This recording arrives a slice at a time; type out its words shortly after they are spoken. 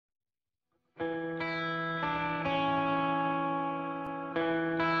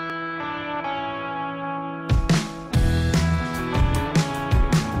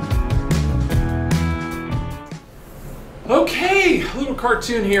little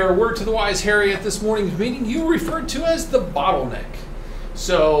cartoon here, a word to the wise Harry at this morning's meeting, you referred to as the bottleneck.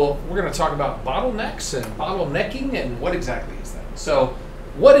 So we're going to talk about bottlenecks and bottlenecking and what exactly is that. So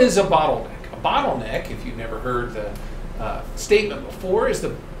what is a bottleneck? A bottleneck, if you've never heard the statement before, is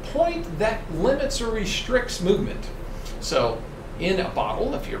the point that limits or restricts movement. So in a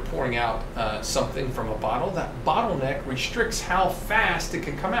bottle, if you're pouring out something from a bottle, that bottleneck restricts how fast it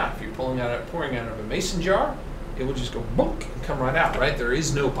can come out. If you're pouring out of a mason jar, it will just go boom and come right out, right? There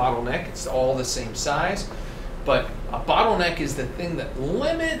is no bottleneck. It's all the same size. But a bottleneck is the thing that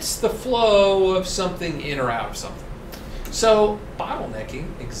limits the flow of something in or out of something. So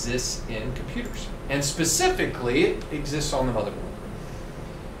bottlenecking exists in computers. And specifically, it exists on the motherboard.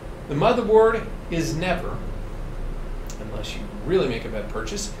 The motherboard is never, unless you really make a bad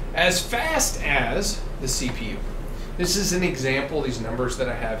purchase, as fast as the CPU. This is an example, these numbers that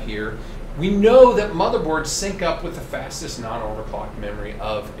I have here. We know that motherboards sync up with the fastest non-overclocked memory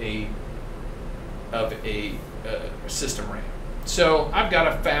of a system RAM. So I've got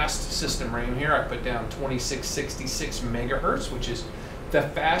a fast system RAM here. I put down 2666 megahertz, which is the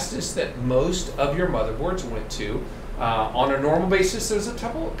fastest that most of your motherboards went to. On a normal basis, there's a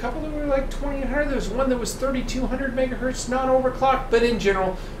couple that were like 2800. There's one that was 3200 megahertz, not overclocked, but in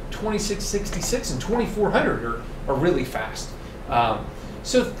general, 2666 and 2400 are really fast.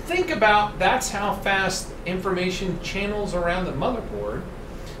 So think about that's how fast information channels around the motherboard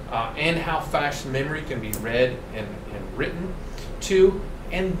and how fast memory can be read and written to.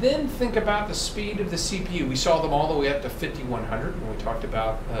 And then think about the speed of the CPU. We saw them all the way up to 5100 when we talked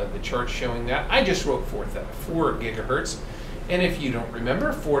about the chart showing that. I just wrote 4 gigahertz. And if you don't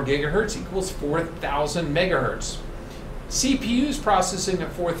remember, 4 gigahertz equals 4,000 megahertz. CPU's processing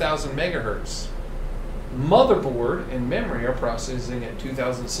at 4,000 megahertz. Motherboard and memory are processing at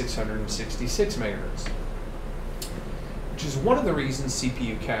 2,666 megahertz. Which is one of the reasons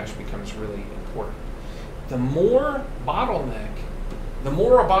CPU cache becomes really important. The more a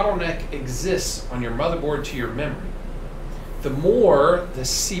bottleneck exists on your motherboard to your memory, the more the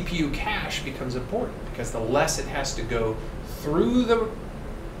CPU cache becomes important, because the less it has to go through the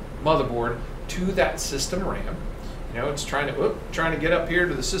motherboard to that system RAM. You know, it's trying to get up here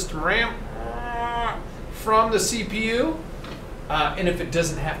to the system RAM from the CPU, and if it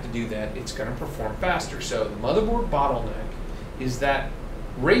doesn't have to do that, it's going to perform faster. So the motherboard bottleneck is that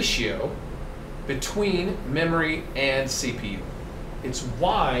ratio between memory and CPU. It's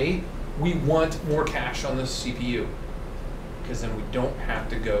why we want more cache on the CPU, because then we don't have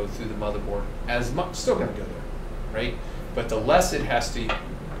to go through the motherboard as much. Still going to go there, right? But the less it has to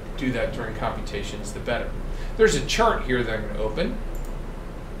do that during computations, the better. There's a chart here that I'm going to open,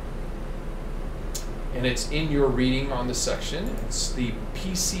 and it's in your reading on the section. It's the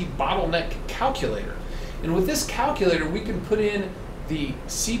PC bottleneck calculator. And with this calculator, we can put in the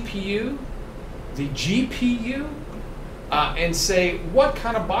CPU, the GPU, and say what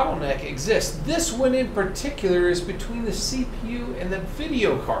kind of bottleneck exists. This one in particular is between the CPU and the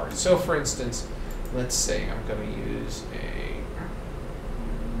video card. So for instance, let's say I'm going to use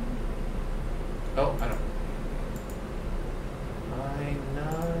I don't, i9,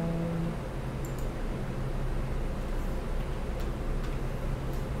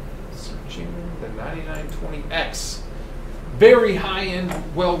 searching the 9920X. Very high-end,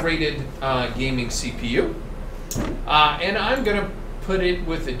 well-rated gaming CPU. And I'm going to put it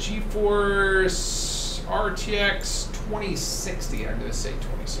with a GeForce RTX 2060. I'm going to say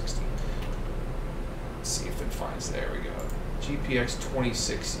 2060. Let's see if it finds, there we go. GPX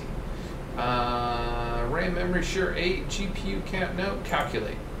 2060. RAM memory, sure, 8. GPU count, no,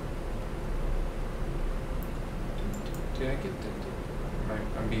 calculate. Did I get that?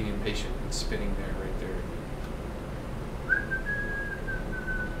 I'm being impatient and spinning there, right there.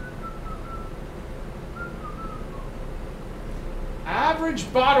 Average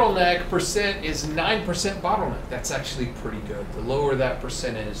bottleneck percent is 9% bottleneck. That's actually pretty good. The lower that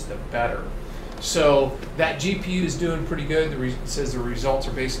percent is, the better. So that GPU is doing pretty good. It says the results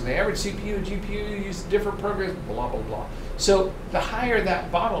are based on the average CPU and GPU use different programs, blah, blah, blah. So the higher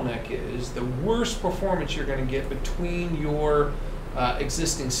that bottleneck is, the worse performance you're going to get between your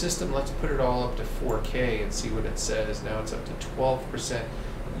existing system. Let's put it all up to 4K and see what it says. Now it's up to 12%.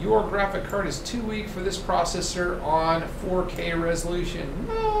 Your graphic card is too weak for this processor on 4K resolution.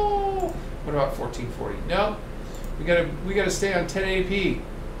 No. What about 1440? No. We gotta stay on 1080p.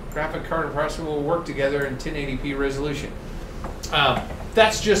 Graphic card and processor will work together in 1080p resolution.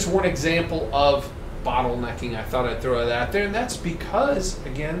 That's just one example of bottlenecking. I thought I'd throw that out there, and that's because,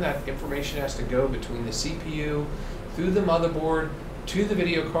 again, that information has to go between the CPU, through the motherboard, to the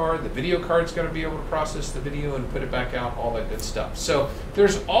video card. The video card's going to be able to process the video and put it back out, all that good stuff. So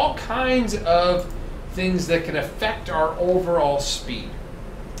there's all kinds of things that can affect our overall speed.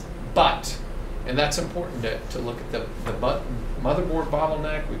 But, and that's important to look at the motherboard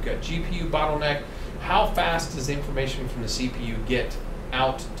bottleneck, we've got GPU bottleneck. How fast does the information from the CPU get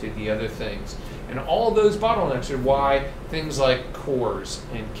out to the other things? And all those bottlenecks are why things like cores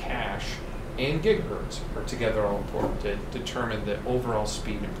and cache and gigahertz are together all important to determine the overall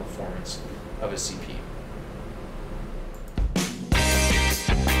speed and performance of a CPU.